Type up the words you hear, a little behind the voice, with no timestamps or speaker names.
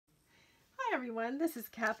Hi everyone, this is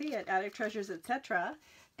Kathy at Attic Treasures Etc.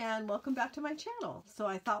 and welcome back to my channel. So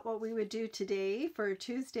I thought what we would do today for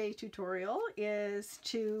Tuesday tutorial is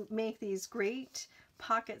to make these great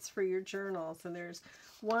pockets for your journals. And there's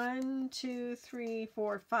 1, 2, 3,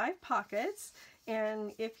 4, 5 pockets,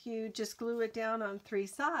 and if you just glue it down on 3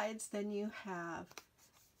 sides, then you have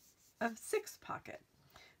a 6th pocket.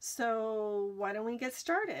 So why don't we get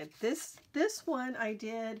started? This one I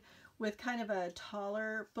did with kind of a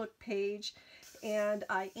taller book page, and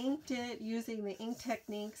I inked it using the ink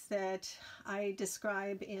techniques that I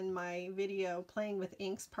describe in my video Playing with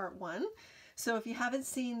Inks Part 1. So if you haven't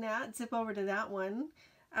seen that, zip over to that one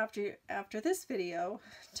after this video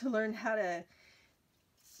to learn how to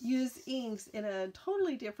use inks in a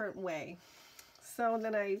totally different way. So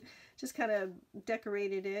then I just kind of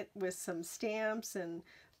decorated it with some stamps and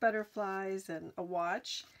butterflies and a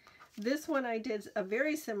watch. This one I did a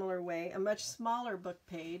very similar way, a much smaller book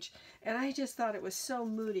page, and I just thought it was so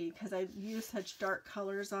moody because I used such dark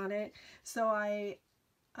colors on it. So I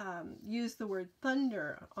used the word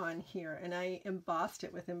thunder on here, and I embossed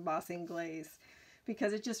it with embossing glaze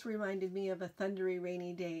because it just reminded me of a thundery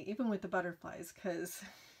rainy day, even with the butterflies, because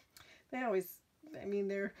they always, I mean,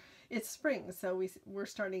 it's spring, so we're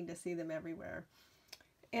starting to see them everywhere.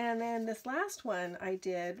 And then this last one I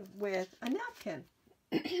did with a napkin.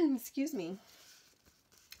 Excuse me.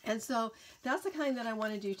 And so that's the kind that I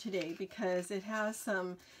want to do today because it has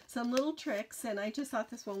some little tricks, and I just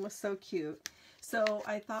thought this one was so cute. So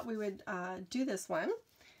I thought we would do this one.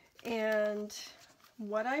 And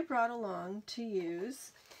what I brought along to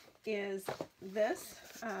use is this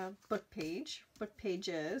book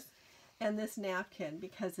pages, and this napkin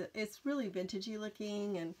because it's really vintagey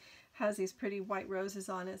looking and has these pretty white roses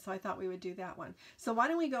on it. So I thought we would do that one. So why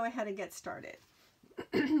don't we go ahead and get started?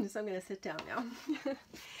 So I'm going to sit down now.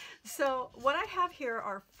 So what I have here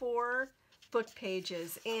are 4 book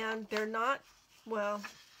pages, and they're not, well,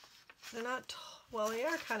 they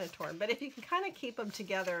are kind of torn, but if you can kind of keep them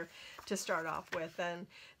together to start off with, then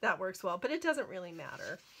that works well, but it doesn't really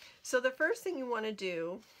matter. So the first thing you want to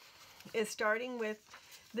do is, starting with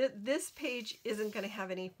this page isn't going to have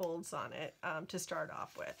any folds on it to start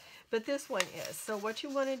off with, but this one is. So what you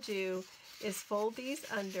want to do is fold these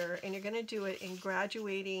under, and you're going to do it in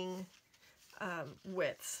graduating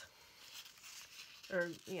widths. Or,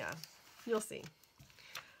 yeah, you'll see.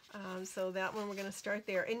 So that one we're going to start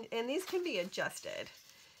there. And these can be adjusted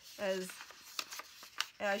as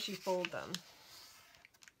you fold them.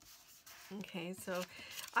 Okay, so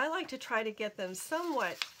I like to try to get them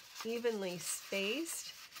somewhat evenly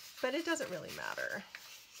spaced, but it doesn't really matter.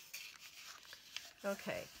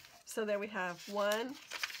 Okay, so there we have 1,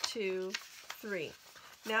 2, 3.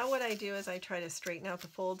 Now what I do is I try to straighten out the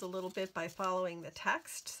folds a little bit by following the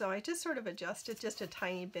text. So I just sort of adjust it just a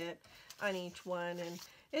tiny bit on each one, and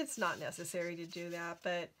it's not necessary to do that,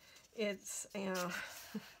 but it's, you know,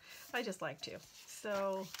 I just like to.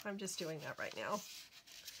 So I'm just doing that right now.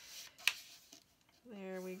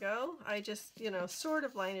 There we go. I just, you know, sort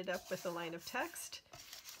of line it up with the line of text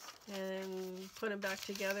and put them back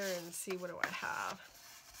together and see what do I have.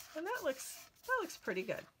 And that looks pretty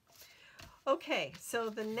good. Okay, so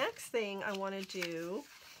the next thing I want to do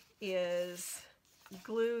is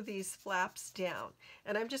glue these flaps down.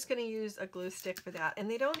 And I'm just going to use a glue stick for that. And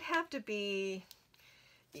they don't have to be,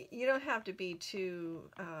 you don't have to be too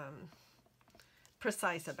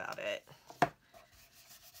precise about it.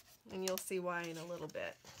 And you'll see why in a little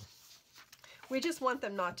bit. We just want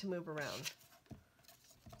them not to move around.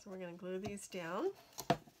 So we're going to glue these down.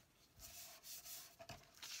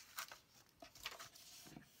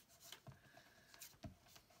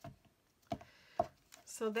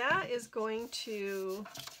 So that is going to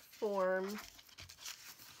form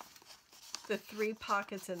the 3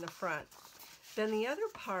 pockets in the front. Then the other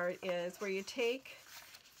part is where you take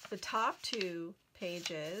the top 2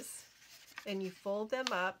 pages and you fold them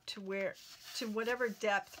up to whatever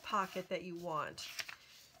depth pocket that you want.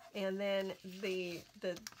 And then the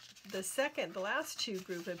last 2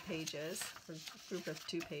 group of pages, or group of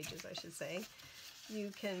 2 pages I should say,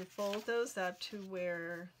 you can fold those up to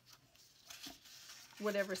where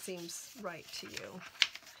whatever seems right to you.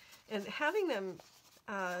 And having them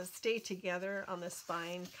stay together on the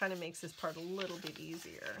spine kind of makes this part a little bit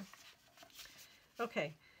easier.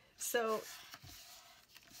 Okay, so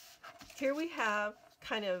here we have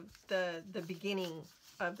kind of the beginning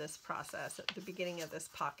of this process, at the beginning of this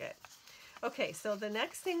pocket. Okay, so the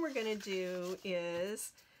next thing we're going to do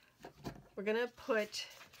is we're going to put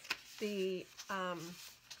the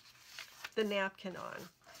napkin on.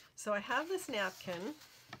 So I have this napkin,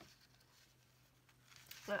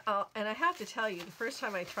 And I have to tell you, the first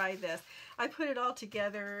time I tried this, I put it all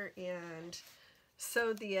together and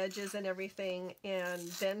sewed the edges and everything, and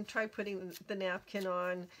then tried putting the napkin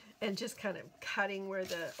on and just kind of cutting where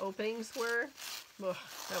the openings were. Ugh,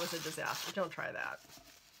 that was a disaster. Don't try that.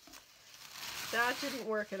 That didn't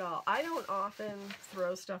work at all. I don't often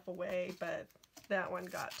throw stuff away, but that one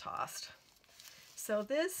got tossed. So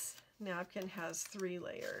this napkin has 3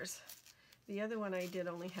 layers. The other one I did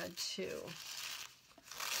only had 2.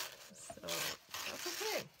 So that's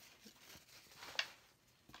okay.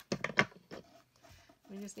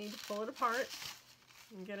 We just need to pull it apart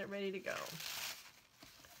and get it ready to go.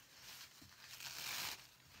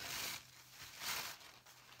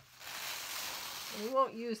 And we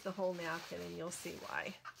won't use the whole napkin, and you'll see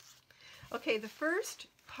why. Okay, the first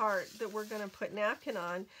part that we're going to put napkin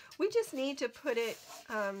on, we just need to put it,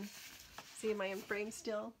 see, am I in frame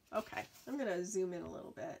still? Okay, I'm going to zoom in a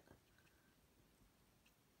little bit.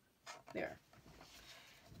 There.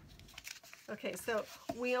 Okay, so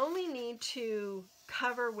we only need to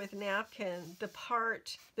cover with napkin the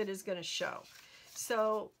part that is going to show.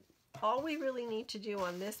 So all we really need to do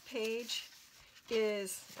on this page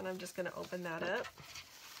is, and I'm just going to open that up,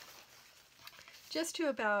 just to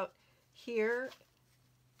about here.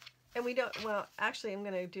 And we don't, well, actually I'm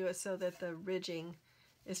going to do it so that the ridging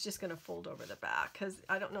is just going to fold over the back, because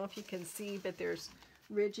I don't know if you can see, but there's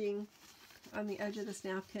ridging on the edge of this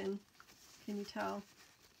napkin. Can you tell?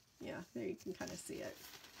 Yeah, there you can kind of see it.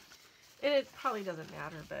 And it probably doesn't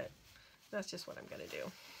matter, but that's just what I'm going to do.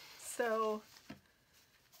 So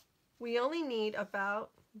we only need about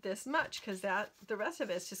this much, because the rest of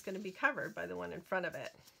it's just going to be covered by the one in front of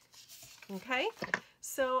it. Okay,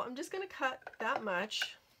 so I'm just going to cut that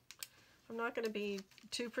much. I'm not going to be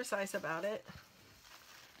too precise about it.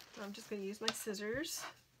 I'm just going to use my scissors.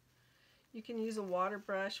 You can use a water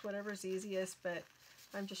brush, whatever's easiest, but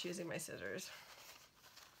I'm just using my scissors.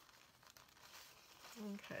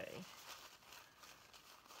 Okay.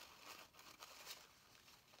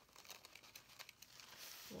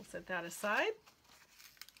 We'll set that aside.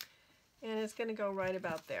 And it's going to go right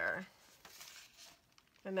about there.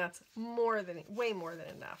 And that's more than, way more than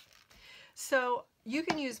enough. So you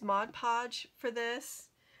can use Mod Podge for this,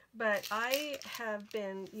 but I have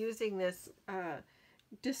been using this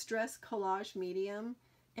Distress Collage Medium,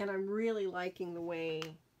 and I'm really liking the way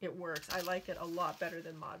it works. I like it a lot better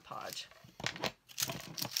than Mod Podge.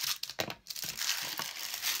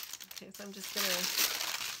 Okay, so I'm just going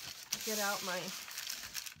to get out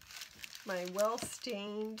my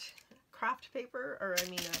well-stained craft paper, or I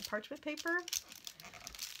mean parchment paper.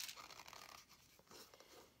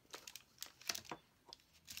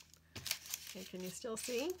 Okay, can you still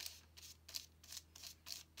see?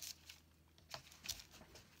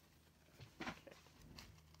 Okay.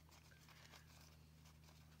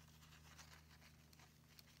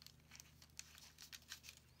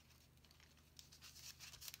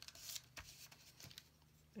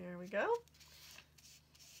 There we go.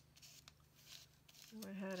 Go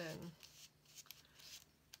ahead and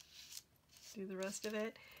do the rest of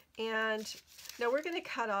it. And now we're going to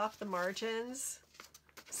cut off the margins,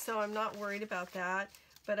 so I'm not worried about that,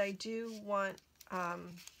 but I do want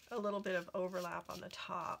a little bit of overlap on the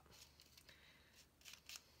top.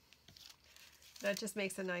 That just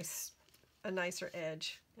makes a nicer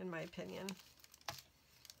edge, in my opinion.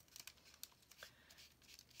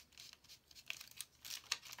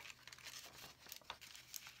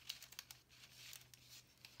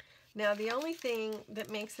 Now, the only thing that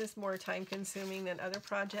makes this more time consuming than other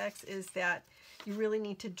projects is that you really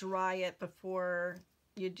need to dry it before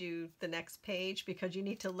you do the next page, because you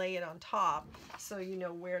need to lay it on top so you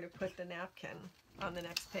know where to put the napkin on the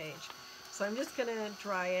next page. So I'm just going to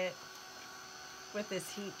dry it with this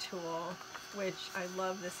heat tool, which I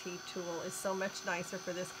love. This heat tool is so much nicer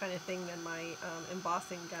for this kind of thing than my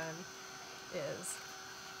embossing gun is.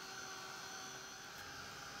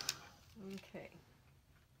 Okay.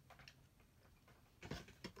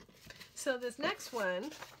 So this next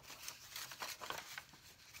one,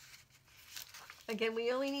 again,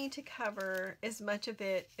 we only need to cover as much of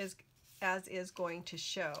it as is going to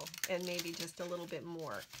show, and maybe just a little bit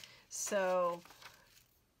more. So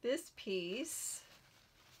this piece,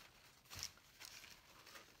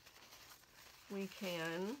 we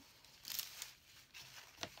can,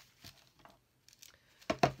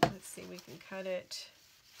 let's see, we can cut it,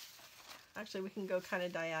 actually we can go kind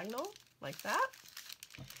of diagonal like that.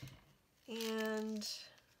 And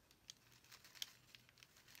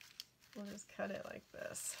we'll just cut it like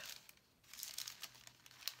this.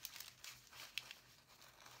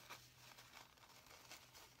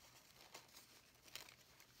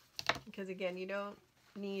 Because again, you don't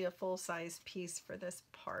need a full-size piece for this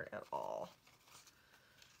part at all.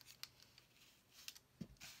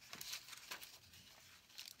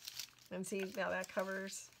 And see, now that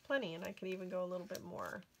covers plenty, and I could even go a little bit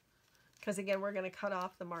more. Because again, we're going to cut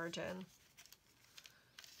off the margin.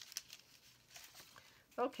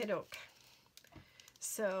 Okie doke.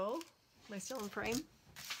 So, am I still in frame?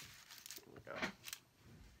 There we go.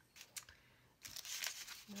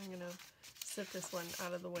 I'm going to set this one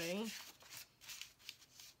out of the way.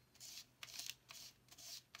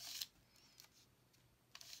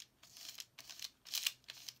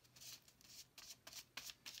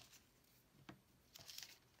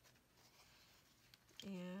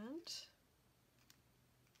 And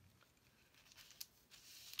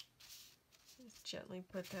just gently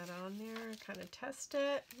put that on there, kind of test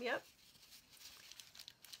it. Yep.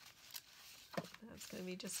 That's going to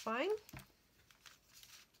be just fine.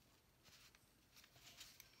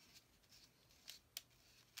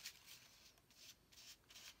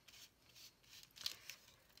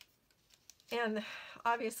 And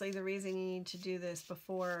obviously the reason you need to do this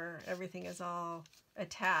before everything is all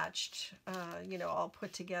attached, you know, all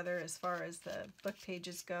put together as far as the book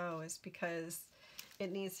pages go, is because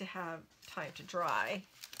it needs to have time to dry.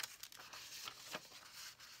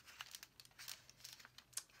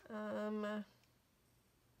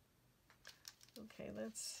 Okay,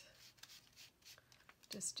 let's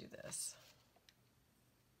just do this.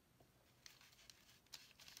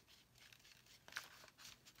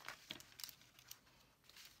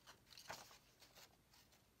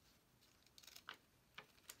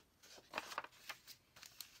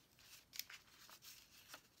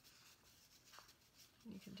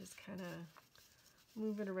 You can just kind of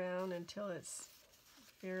move it around until it's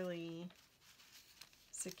fairly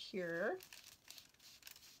secure.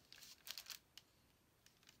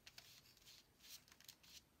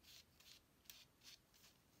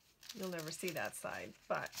 You'll never see that side,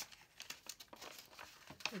 but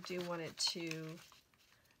I do want it to,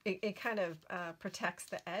 it kind of protects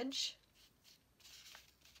the edge.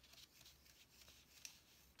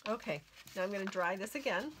 Okay, now I'm going to dry this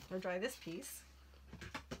again, or dry this piece.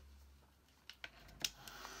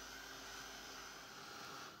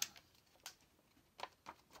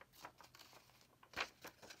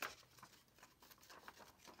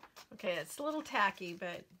 Okay, it's a little tacky,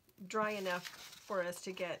 but dry enough for us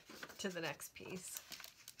to get to the next piece.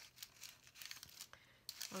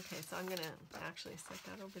 Okay, so I'm going to actually set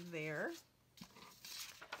that over there.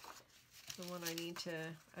 The one I need to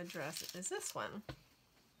address is this one.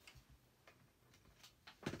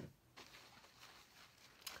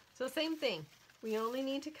 So same thing. We only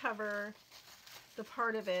need to cover the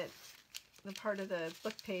part of it, the part of the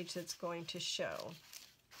book page that's going to show.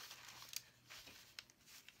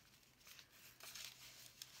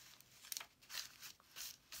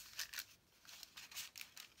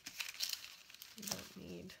 You don't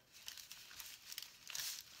need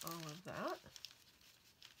all of that.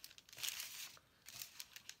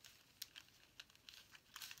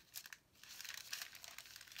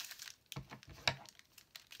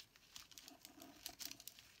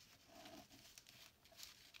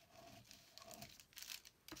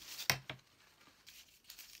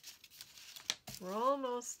 We're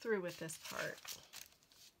almost through with this part.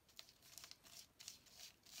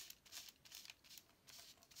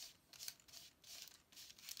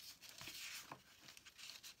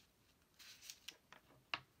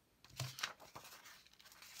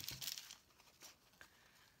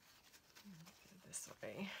 This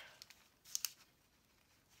way.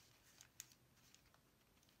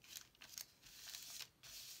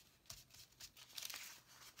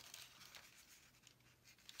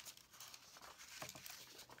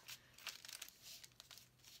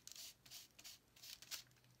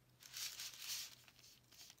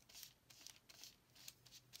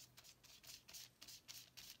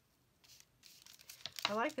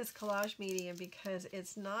 I like this collage medium because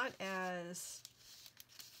it's not as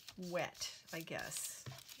wet, I guess,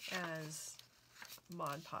 as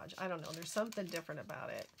Mod Podge. I don't know, there's something different about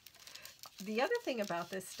it. The other thing about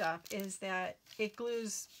this stuff is that it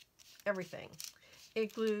glues everything.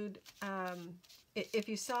 It glued, if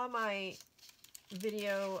you saw my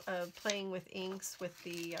video of playing with inks with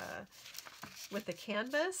the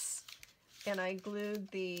canvas, and I glued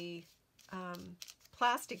the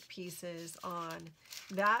plastic pieces on,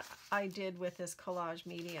 that I did with this collage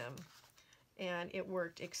medium, and it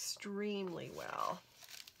worked extremely well.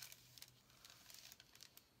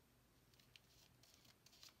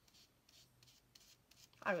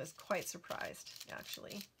 I was quite surprised,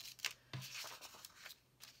 actually.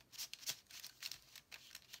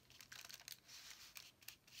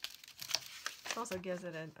 Also gives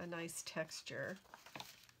it a nice texture.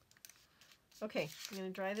 Okay, I'm going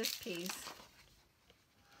to dry this piece.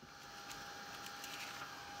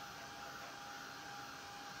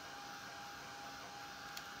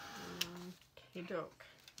 Okay, doke.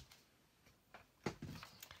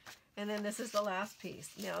 And then this is the last piece.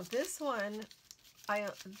 Now this one,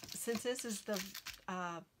 since this is the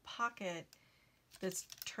pocket that's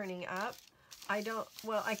turning up, I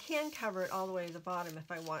can cover it all the way to the bottom if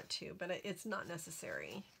I want to, but it's not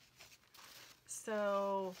necessary.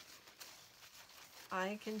 So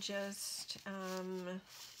I can just,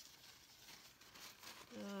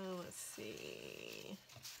 let's see.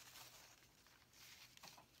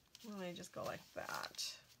 Let me just go like that.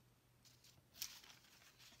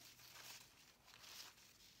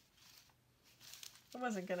 I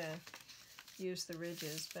wasn't going to use the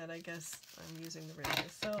ridges, but I guess I'm using the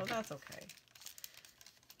ridges, so that's okay.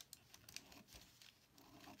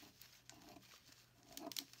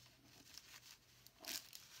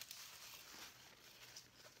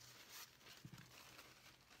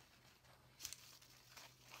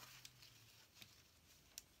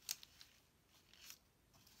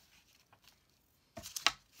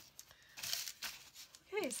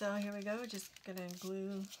 Okay, so here we go. Just going to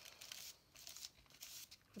glue.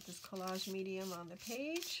 Put this collage medium on the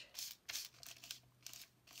page.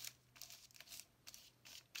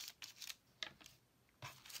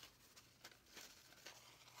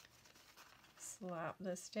 Slap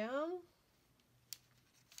this down.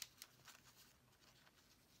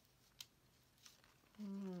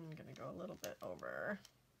 I'm going to go a little bit over.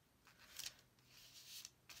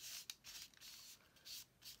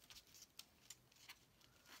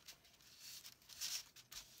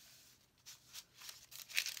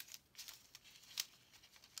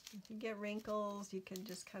 If you get wrinkles, you can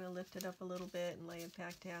just kind of lift it up a little bit and lay it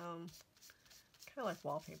back down. Kind of like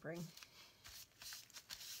wallpapering.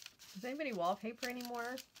 Does anybody wallpaper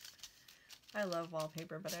anymore? I love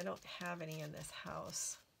wallpaper, but I don't have any in this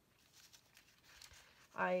house.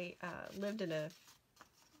 I lived in a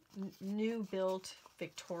new built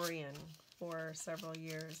Victorian for several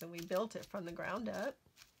years, and we built it from the ground up,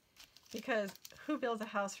 because who builds a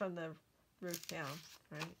house from the roof down,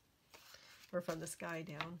 right? Or from the sky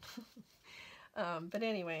down. But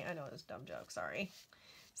anyway, I know it was a dumb joke, sorry.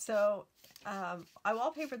 So I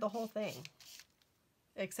wallpapered the whole thing,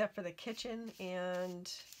 except for the kitchen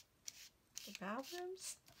and the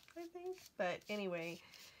bathrooms, I think. But anyway,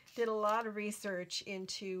 did a lot of research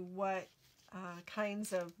into what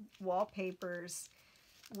kinds of wallpapers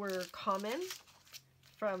were common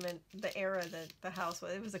from the era that the house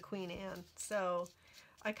was. It was a Queen Anne. So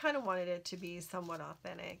I kind of wanted it to be somewhat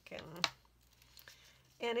authentic,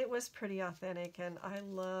 and it was pretty authentic, and I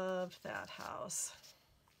loved that house.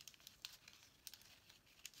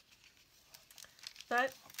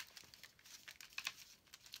 But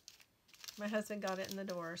my husband got it in the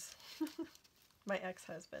doors. My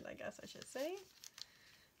ex-husband, I guess I should say.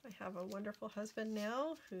 I have a wonderful husband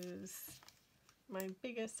now who's my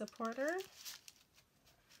biggest supporter,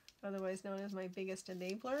 otherwise known as my biggest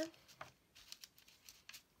enabler.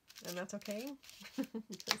 And that's okay,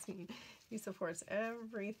 because he supports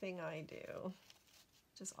everything I do,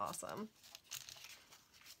 which is awesome.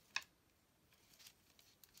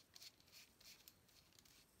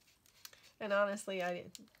 And honestly, I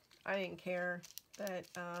didn't care that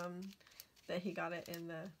that he got it in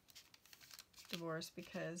the divorce,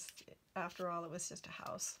 because after all, it was just a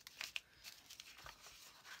house.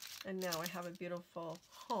 And now I have a beautiful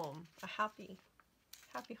home, a happy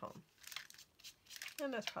home.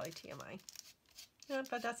 And that's probably TMI. Yeah,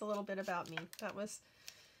 but that's a little bit about me. That was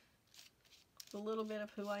a little bit of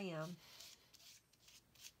who I am.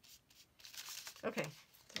 Okay,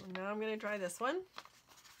 so now I'm going to dry this one.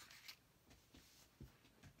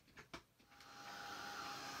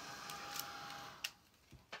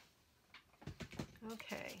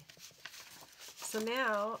 Okay, so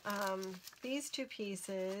now these two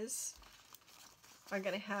pieces are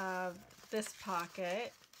going to have this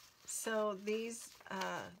pocket. So these,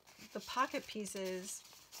 the pocket pieces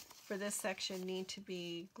for this section need to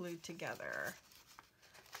be glued together.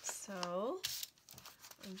 So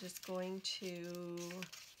I'm just going to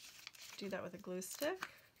do that with a glue stick.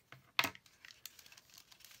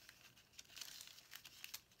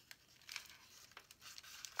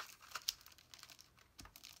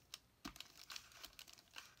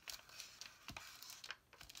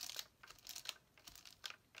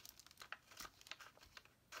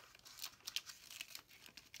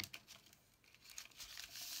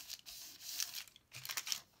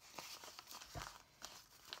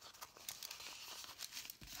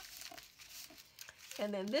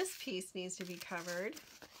 And then this piece needs to be covered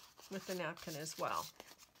with the napkin as well.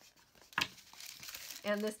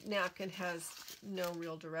 And this napkin has no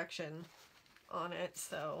real direction on it,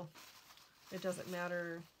 so it doesn't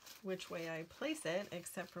matter which way I place it,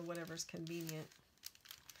 except for whatever's convenient.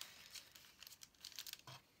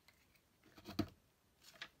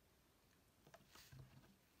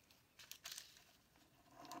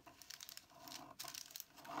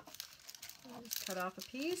 I'll just cut off a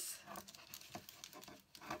piece.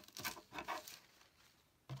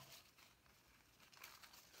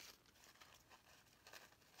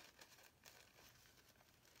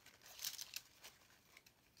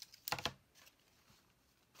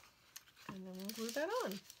 And then we'll glue that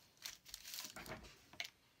on.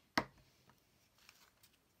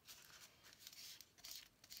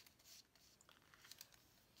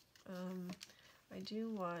 I do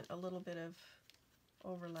want a little bit of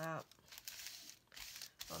overlap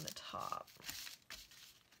on the top.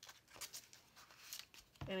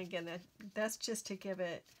 And again, that's just to give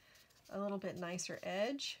it a little bit nicer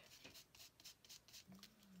edge.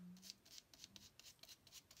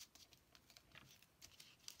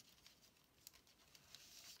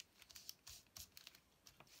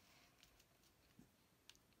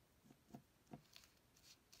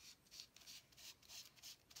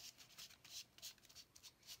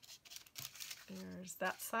 There's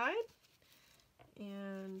that side,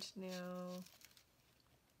 and now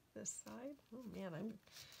this side. Oh man, I'm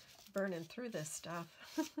burning through this stuff.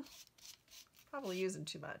 Probably using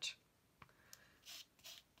too much.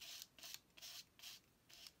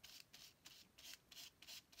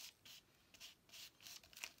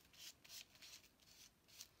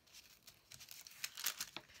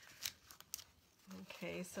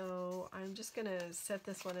 Okay, so I'm just gonna set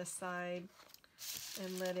this one aside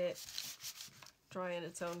and let it dry on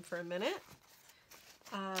its own for a minute,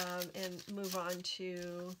 and move on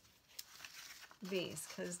to these,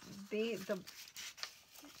 because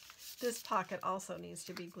this pocket also needs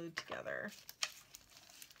to be glued together.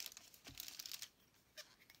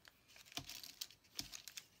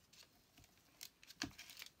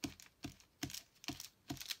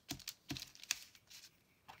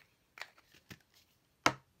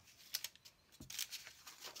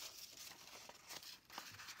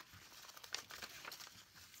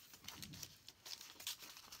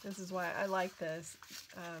 This is why I like this,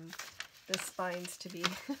 the spines to be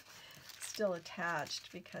still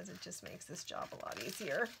attached, because it just makes this job a lot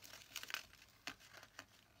easier.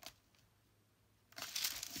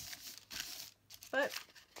 But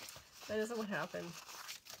that isn't what happened,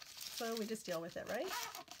 so we just deal with it, right?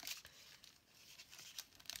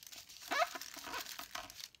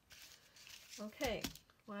 Okay,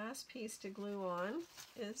 last piece to glue on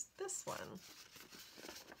is this one.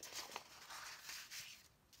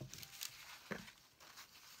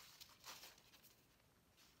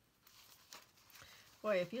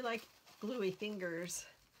 Boy, if you like gluey fingers,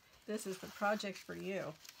 this is the project for you.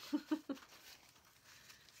 Let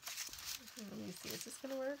me see, is this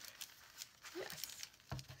going to work? Yes,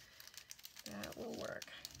 that will work.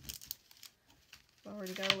 I've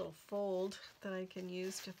already got a little fold that I can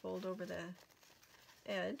use to fold over the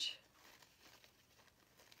edge.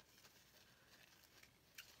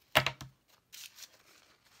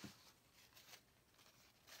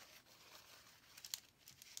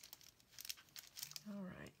 All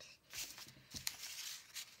right.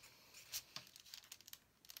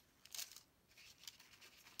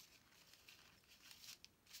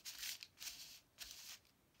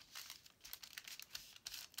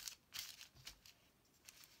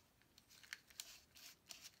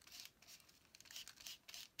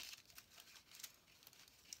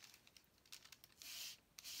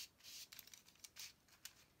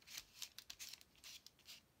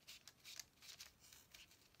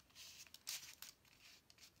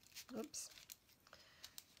 Oops.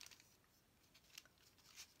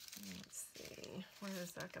 Let's see, where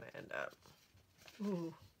is that going to end up?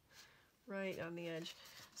 Ooh, right on the edge.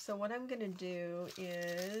 So what I'm going to do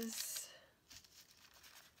is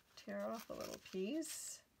tear off a little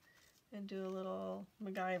piece and do a little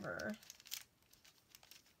MacGyver.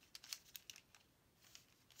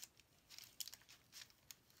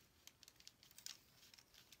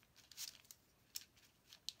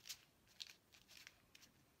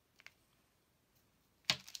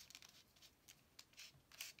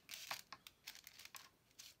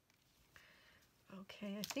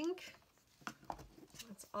 Okay, I think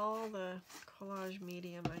that's all the collage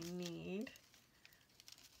medium I need.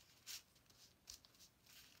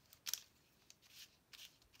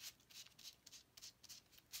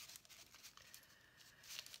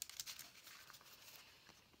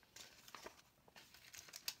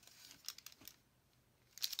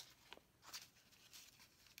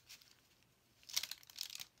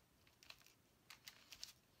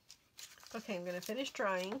 Okay, I'm going to finish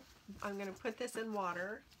drying. I'm going to put this in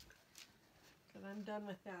water because I'm done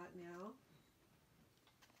with that now.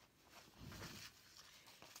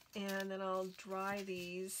 And then I'll dry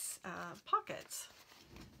these pocket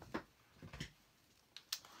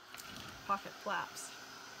flaps.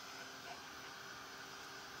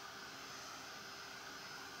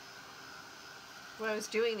 When I was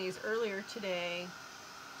doing these earlier today,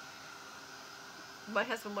 my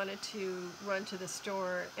husband wanted to run to the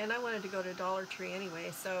store, and I wanted to go to Dollar Tree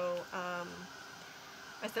anyway, so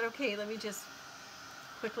I said, okay, let me just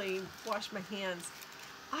quickly wash my hands.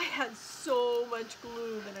 I had so much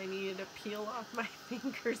glue that I needed to peel off my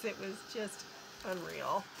fingers. It was just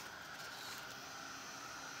unreal.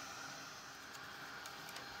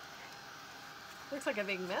 Looks like a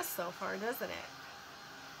big mess so far, doesn't it?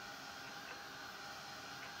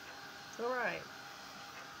 It's all right.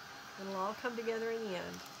 It'll all come together in the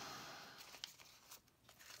end.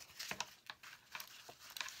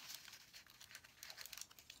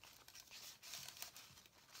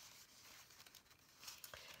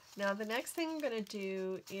 Now the next thing I'm going to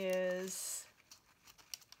do is,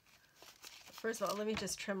 first of all, let me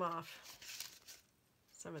just trim off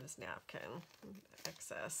some of this napkin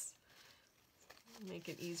excess. Make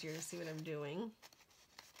it easier to see what I'm doing.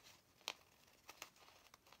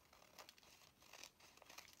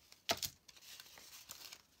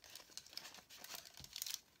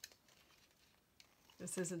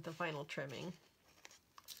 This isn't the final trimming.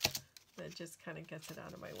 That just kind of gets it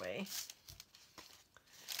out of my way.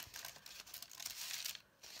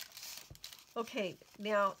 Okay,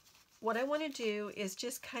 now what I want to do is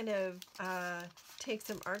just kind of take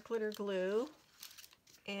some art glitter glue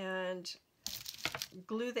and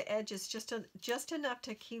glue the edges just enough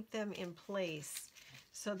to keep them in place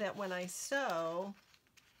so that when I sew,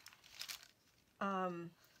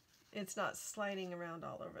 it's not sliding around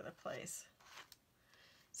all over the place.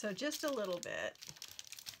 So just a little bit.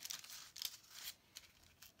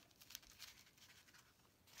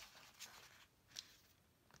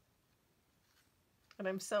 And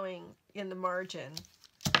I'm sewing in the margin.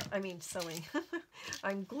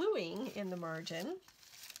 I'm gluing in the margin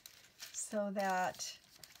so that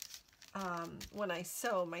when I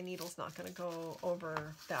sew, my needle's not going to go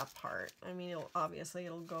over that part. I mean, obviously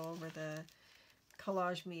it'll go over the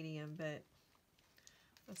collage medium, but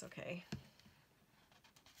that's okay.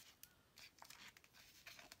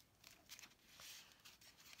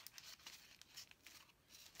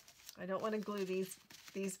 I don't want to glue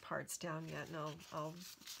these parts down yet, and I'll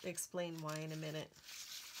explain why in a minute.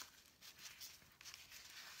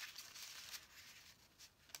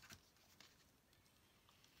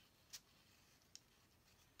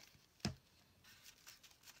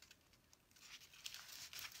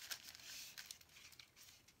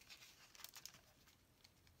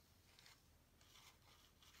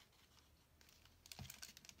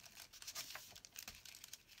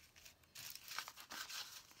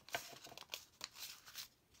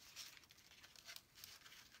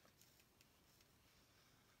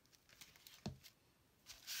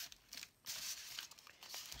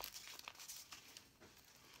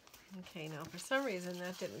 Okay, now for some reason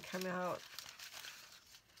that didn't come out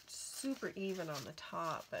super even on the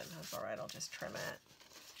top, but that's all right, I'll just trim it.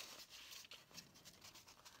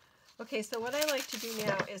 Okay, so what I like to do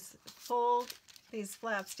now is fold these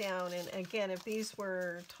flaps down, and again, if these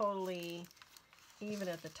were totally even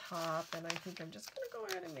at the top, and I think I'm just going to go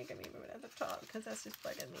ahead and make them even at the top because that's just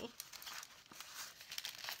bugging me.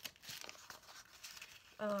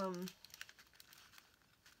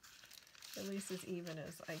 At least as even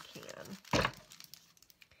as I can.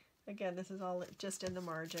 Again, this is all just in the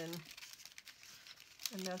margin,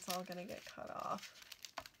 and that's all going to get cut off.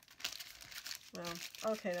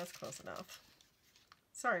 Well, okay, that's close enough.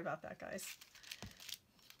 Sorry about that, guys.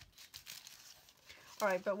 All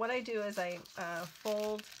right, but what I do is I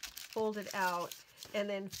fold it out and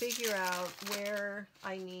then figure out where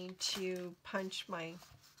I need to punch my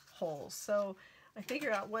holes. So I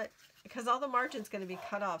figure out because all the margin's going to be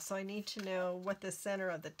cut off, so I need to know what the center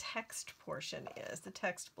of the text portion is, the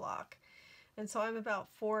text block. And so I'm about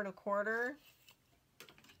 4 1/4.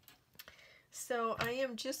 So I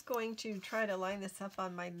am just going to try to line this up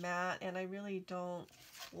on my mat, and I really don't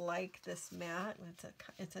like this mat.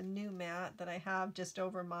 It's a new mat that I have just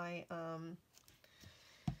over my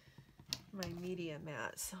my media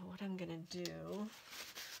mat. So what I'm going to do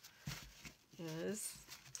is,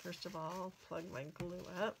 first of all, plug my glue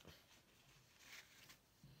up.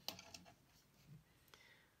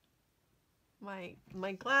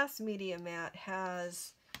 My glass media mat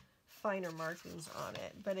has finer markings on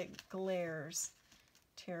it, but it glares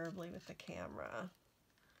terribly with the camera.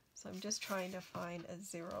 So I'm just trying to find a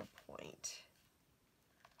 0 point.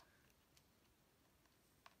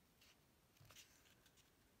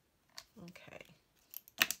 Okay.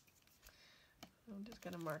 I'm just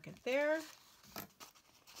going to mark it there.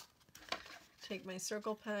 Take my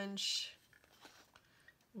circle punch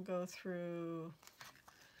and go through.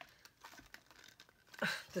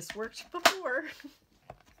 This worked before.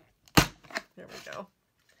 There we go.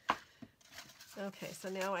 Okay, so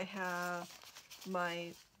now I have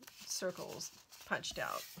my circles punched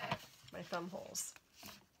out, my thumb holes.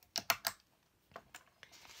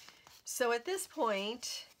 So at this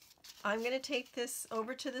point, I'm going to take this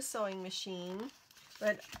over to the sewing machine,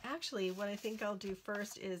 but actually what I think I'll do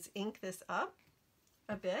first is ink this up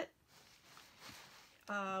a bit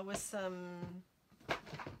with some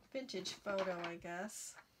vintage photo, I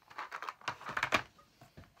guess.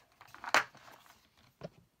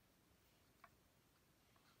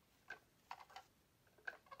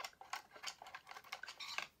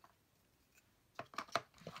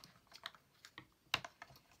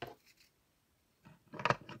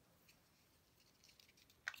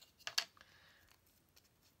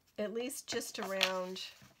 At least just around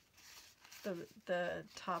the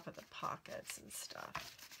top of the pockets and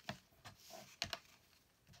stuff.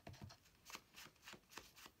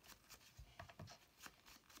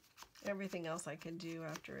 Everything else I can do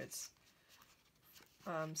after it's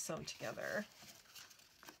sewn together.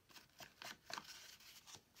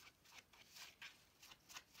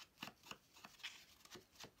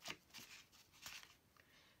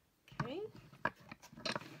 Okay.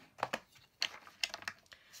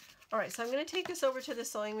 All right, so I'm going to take this over to the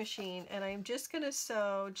sewing machine, and I'm just going to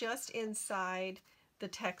sew just inside the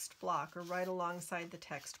text block, or right alongside the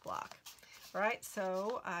text block. All right,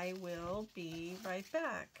 so I will be right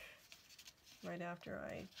back, right after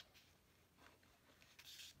I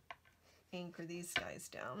anchor these guys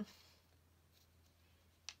down.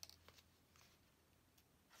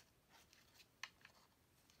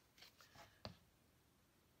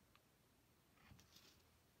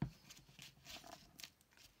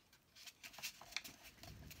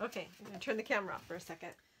 Okay, I'm going to turn the camera off for a second.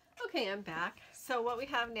 Okay, I'm back. So what we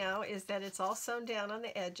have now is that it's all sewn down on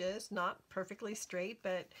the edges, not perfectly straight,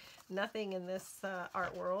 but nothing in this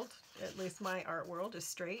art world, at least my art world, is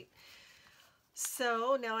straight.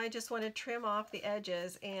 So now I just want to trim off the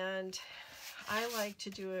edges, and I like to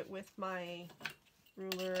do it with my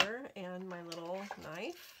ruler and my little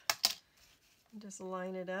knife. Just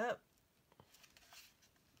line it up.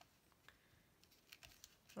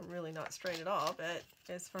 I'm really not straight at all, but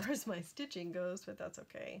as far as my stitching goes, but that's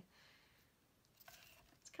okay.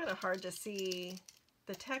 It's kind of hard to see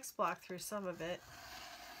the text block through some of it.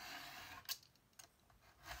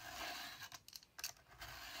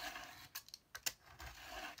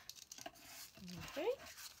 Okay.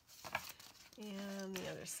 And the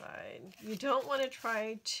other side. You don't want to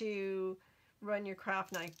try to run your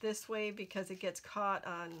craft knife this way because it gets caught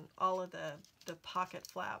on all of the pocket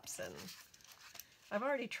flaps, and I've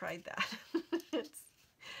already tried that. It's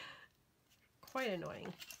quite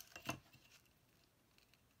annoying.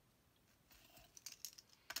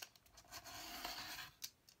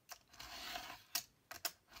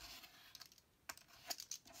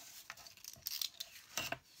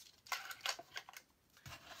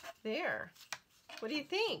 There. What do you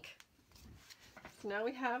think? So now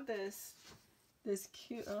we have this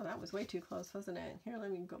cute, oh, that was way too close, wasn't it? Here,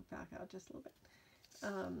 let me go back out just a little bit.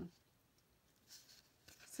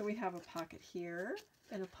 So we have a pocket here,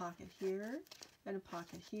 and a pocket here, and a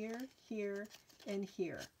pocket here, here, and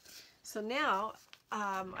here. So now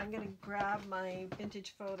I'm going to grab my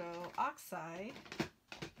Vintage Photo Oxide.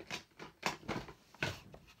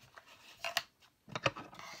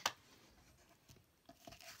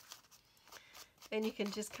 And you can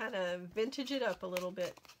just kind of vintage it up a little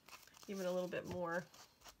bit, even a little bit more.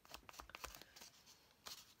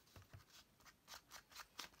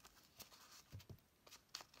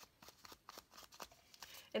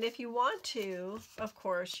 And if you want to, of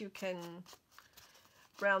course, you can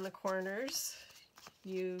round the corners.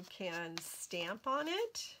 You can stamp on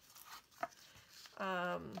it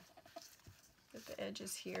at the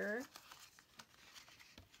edges here.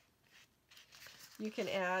 You can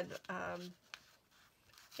add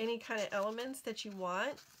any kind of elements that you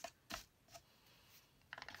want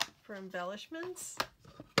for embellishments.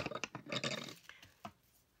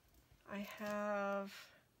 I have,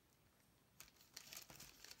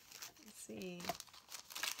 let's see,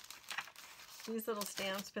 these little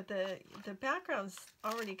stamps, but the background's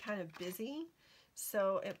already kind of busy,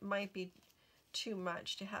 so it might be too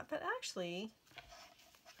much to have. But actually,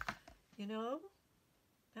 you know,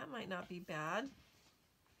 that might not be bad.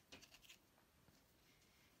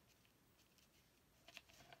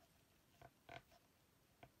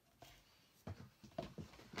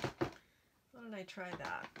 I try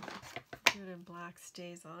that. Good, and black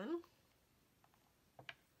stays on.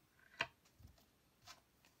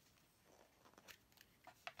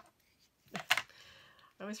 I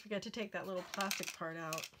always forget to take that little plastic part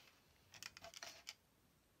out.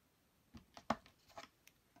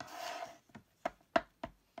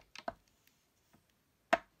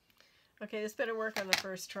 Okay, this better work on the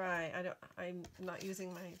first try. I'm not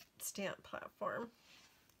using my stamp platform.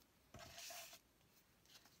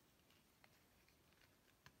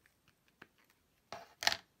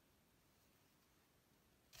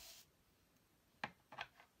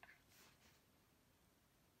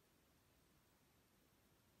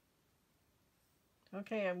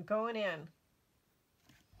 Okay, I'm going in.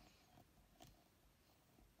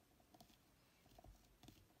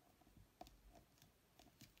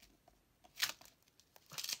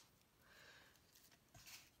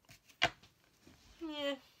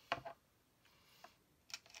 Yeah.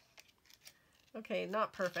 Okay,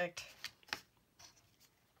 not perfect.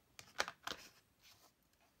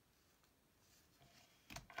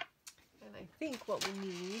 And I think what we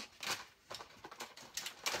need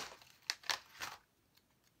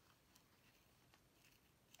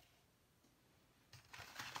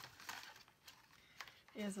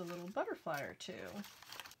is a little butterfly or two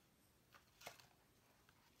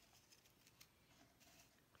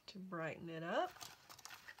to brighten it up.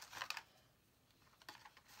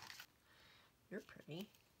 You're pretty.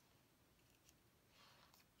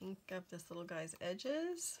 Ink up this little guy's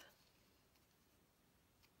edges.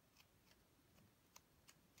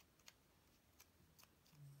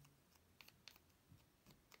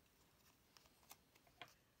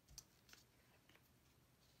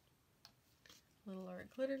 Little art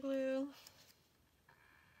glitter glue.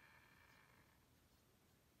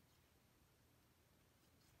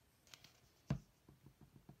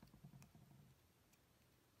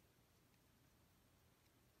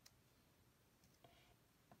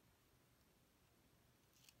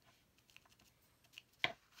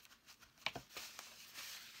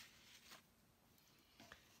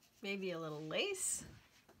 Maybe a little lace.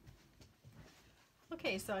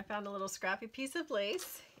 Okay, so I found a little scrappy piece of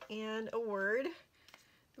lace and a word,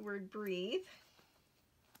 the word breathe.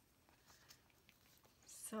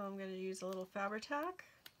 So I'm going to use a little Fabri-Tac.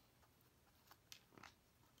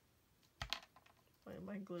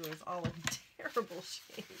 My glue is all in terrible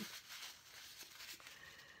shape.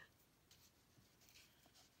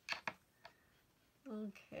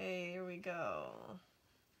 Okay, here we go.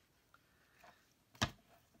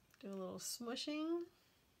 Do a little smushing,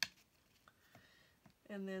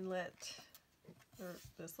 and then let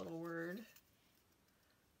this little word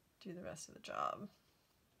do the rest of the job.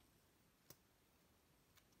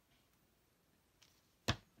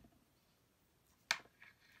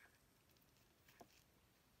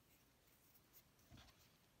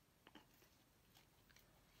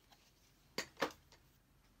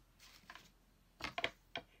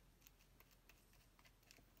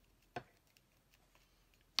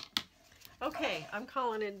 Okay, I'm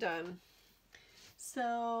calling it done.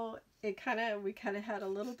 So we kind of had a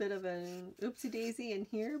little bit of an oopsie daisy in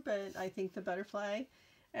here, but I think the butterfly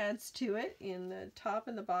adds to it in the top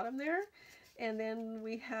and the bottom there. And then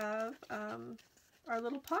we have our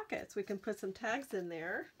little pockets. We can put some tags in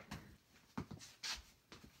there.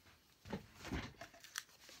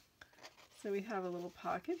 So we have a little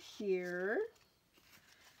pocket here.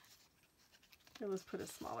 And let's put a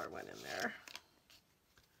smaller one in there.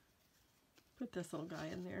 Put this little guy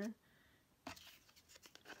in there.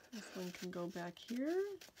 This one can go back here.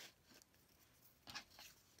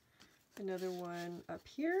 Another one up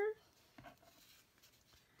here.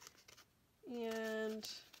 And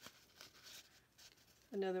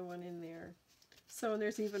another one in there. So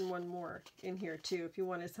there's even one more in here too if you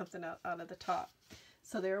wanted something out of the top.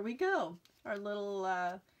 So there we go. Our little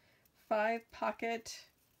 5-pocket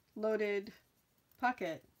loaded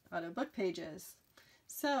pocket out of book pages.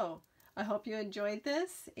 So I hope you enjoyed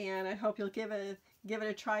this, and I hope you'll give it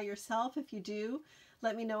a try yourself. If you do,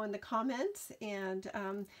 let me know in the comments, and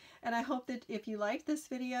I hope that if you like this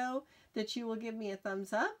video that you will give me a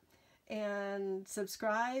thumbs up and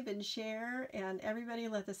subscribe and share, and everybody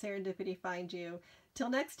let the serendipity find you. Till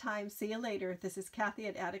next time, see you later. This is Kathy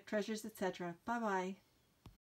at Attic Treasures, etc. Bye bye.